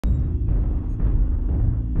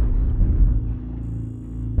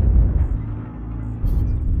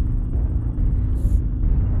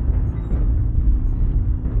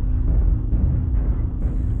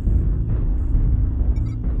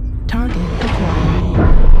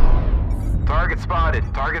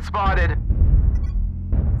Target spotted.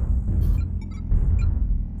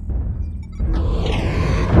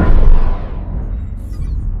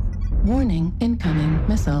 Warning, incoming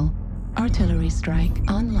missile. Artillery strike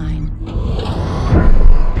online.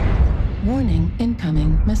 Warning,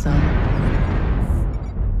 incoming missile.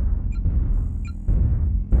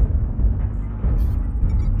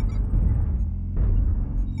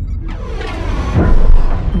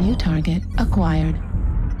 New target acquired.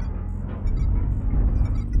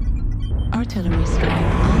 Artillery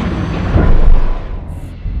strike online.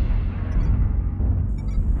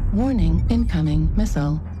 Warning, incoming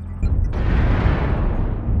missile.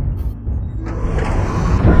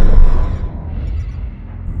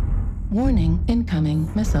 Warning, incoming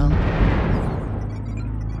missile.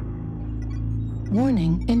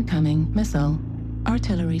 Warning, incoming missile.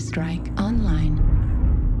 Artillery strike online.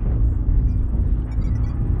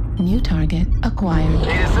 New target acquired.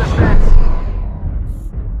 Need assistance.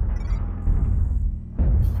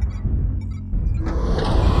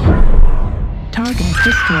 Target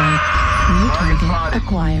destroyed. New target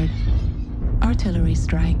acquired. Artillery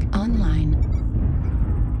strike online.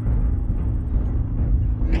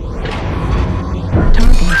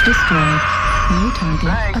 Target destroyed. New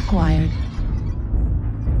target acquired.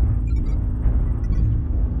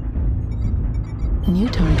 New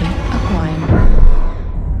target acquired.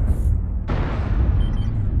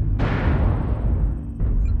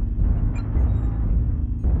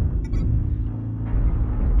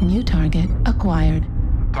 New target acquired.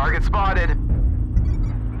 Target spotted.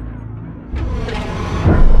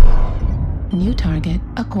 New target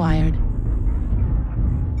acquired.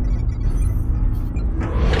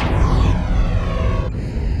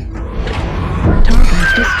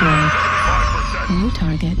 Target destroyed. New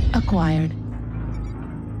target acquired.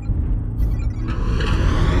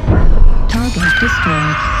 Target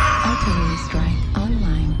destroyed. Artillery strike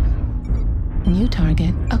online. New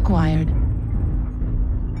target acquired.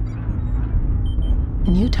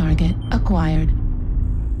 New target acquired.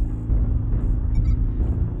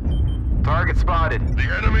 Target spotted. The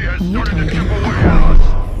enemy has New started to target chip away acquired. at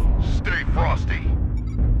us. Stay frosty.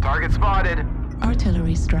 Target spotted.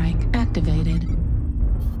 Artillery strike activated.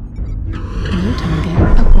 New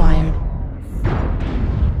target acquired.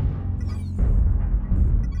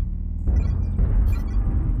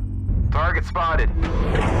 Target spotted.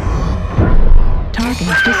 Target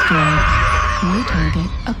destroyed. New target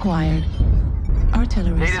acquired.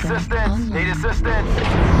 Artillery Need strike assistance. online. Need assistance.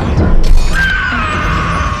 Artillery strike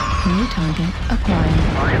activated. New target acquired.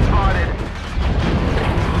 Target spotted.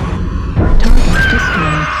 Target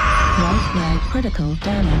destroyed. Right leg critical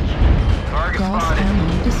damage. Target Gauss spotted.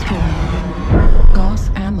 ammo destroyed. Gauss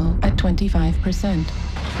ammo at 25%.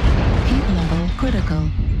 Heat level critical.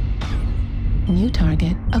 New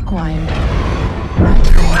target acquired. Right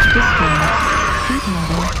leg destroyed. Heat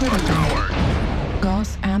level critical.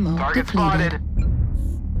 Gauss ammo Target depleted. spotted.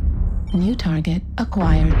 New target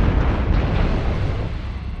acquired.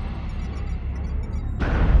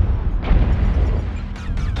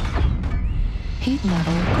 Heat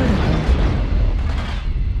level critical.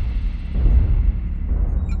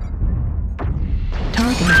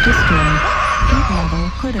 Target destroyed. Heat level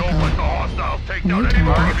Don't critical. let the hostiles take New down any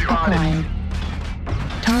more target of you. acquired.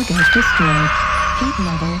 Target destroyed. Heat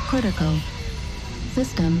level critical.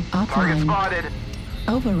 System Target offline. spotted.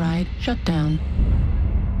 Override shutdown.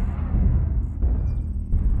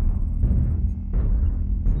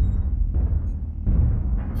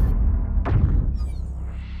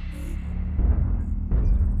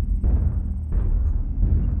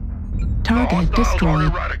 The Target hostiles are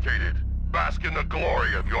destroyed. eradicated. Bask in the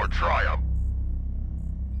glory of your triumph.